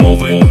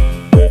moving,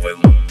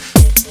 moving.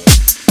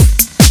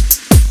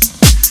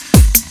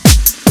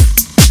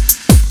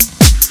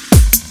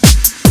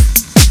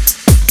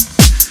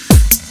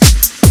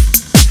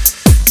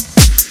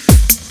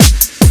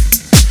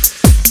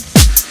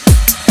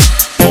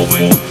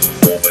 Moving,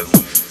 moving,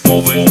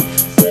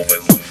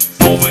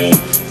 moving,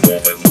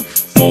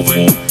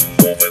 moving,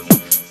 moving,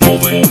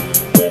 moving,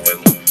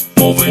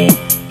 moving,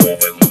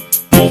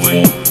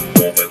 moving,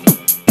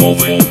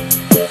 moving,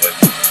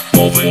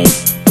 moving,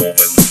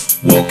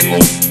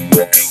 walking,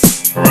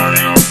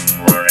 running,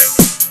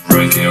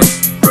 drinking,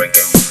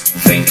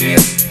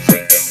 thinking,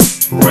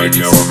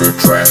 ready for the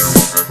trap,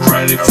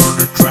 ready for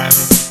the trap.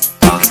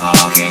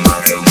 Walking,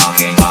 walking,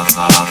 walking,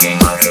 walking, walking,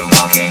 walking,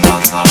 walking,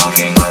 walking,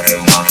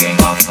 walking, walking,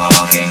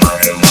 walking,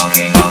 walking,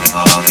 walking,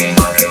 walking,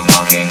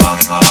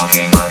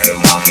 walking, walking,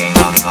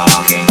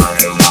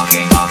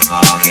 walking,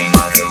 walking,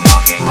 walking,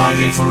 walking,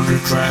 ready for the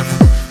trap.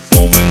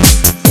 Moving,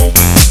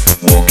 moving,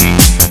 walking,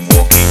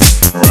 walking,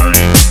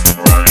 running,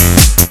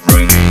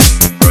 drinking,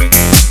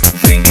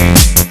 thinking,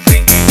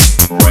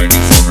 ready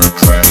for the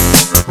trap,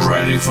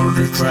 ready for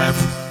the trap.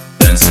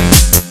 Dancing,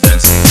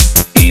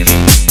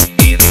 eating,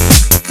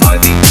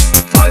 fighting,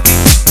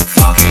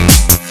 fucking,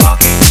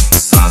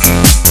 sucking,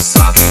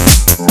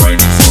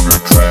 ready for the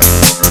trap.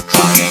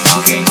 Walking,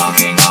 walking,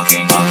 walking,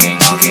 walking, walking,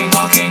 walking,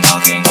 walking,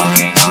 walking,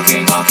 walking,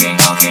 walking, walking,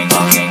 walking,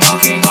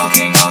 walking,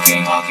 walking,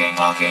 walking, walking,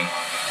 walking,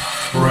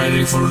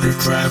 ready for the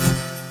trap.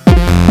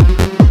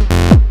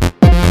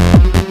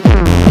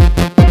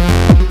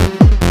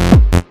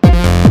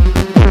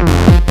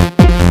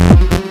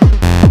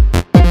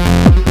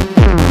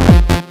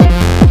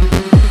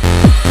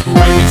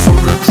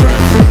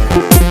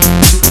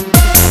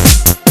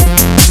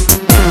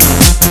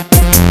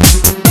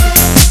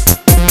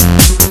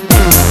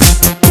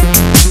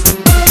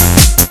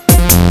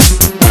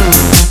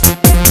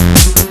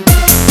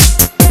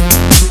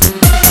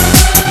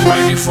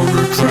 Ready for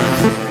the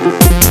trap.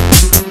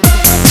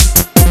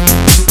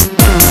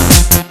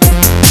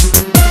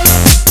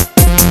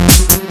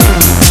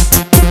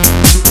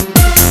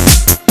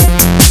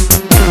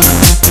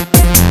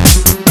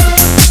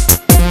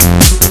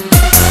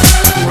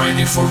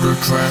 Ready for the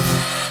trap.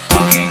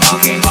 Walking,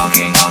 walking,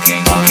 walking,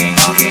 walking, walking,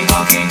 walking,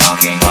 walking,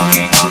 walking,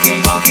 walking, walking,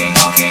 walking,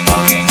 walking,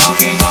 walking,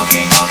 walking,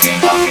 walking, walking,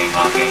 walking,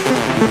 walking.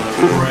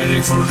 Ready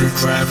for the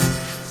trap.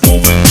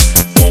 Moving,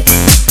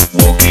 moving,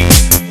 walking,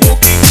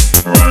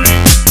 running,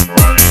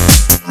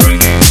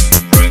 drinking,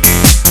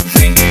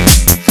 thinking,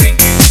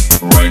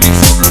 ready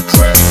for the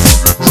trap,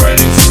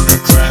 ready for the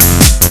trap.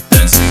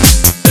 Dancing,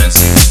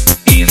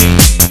 eating,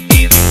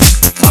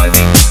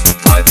 fighting,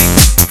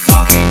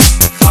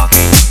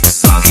 fucking,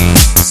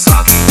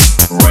 sucking,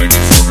 ready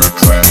for the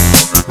trap,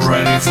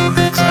 ready for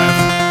the trap.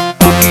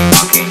 Walking,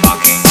 walking,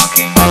 walking,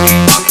 walking, walking,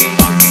 walking,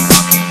 walking,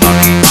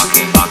 walking,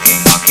 walking,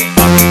 walking,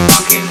 walking,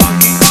 walking, walking,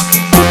 walking,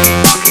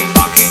 walking,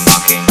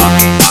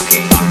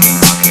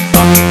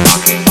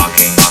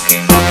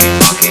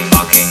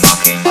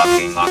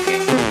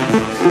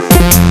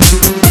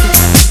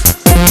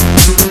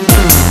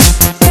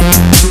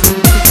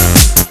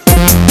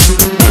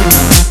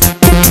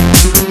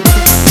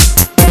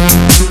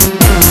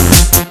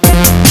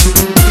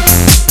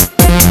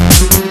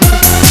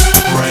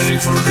 ready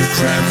for the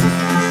trap.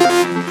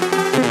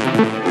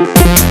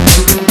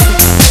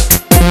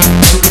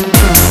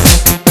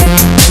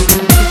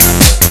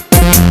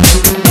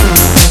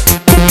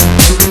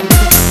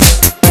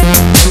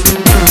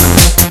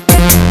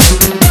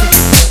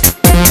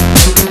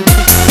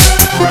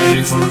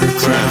 Ready for the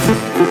trap.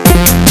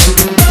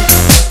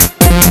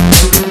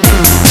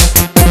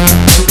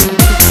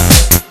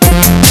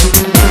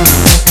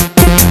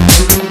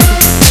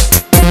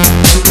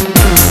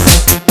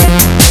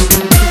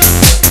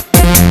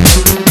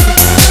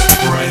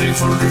 Ready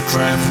for the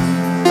trap.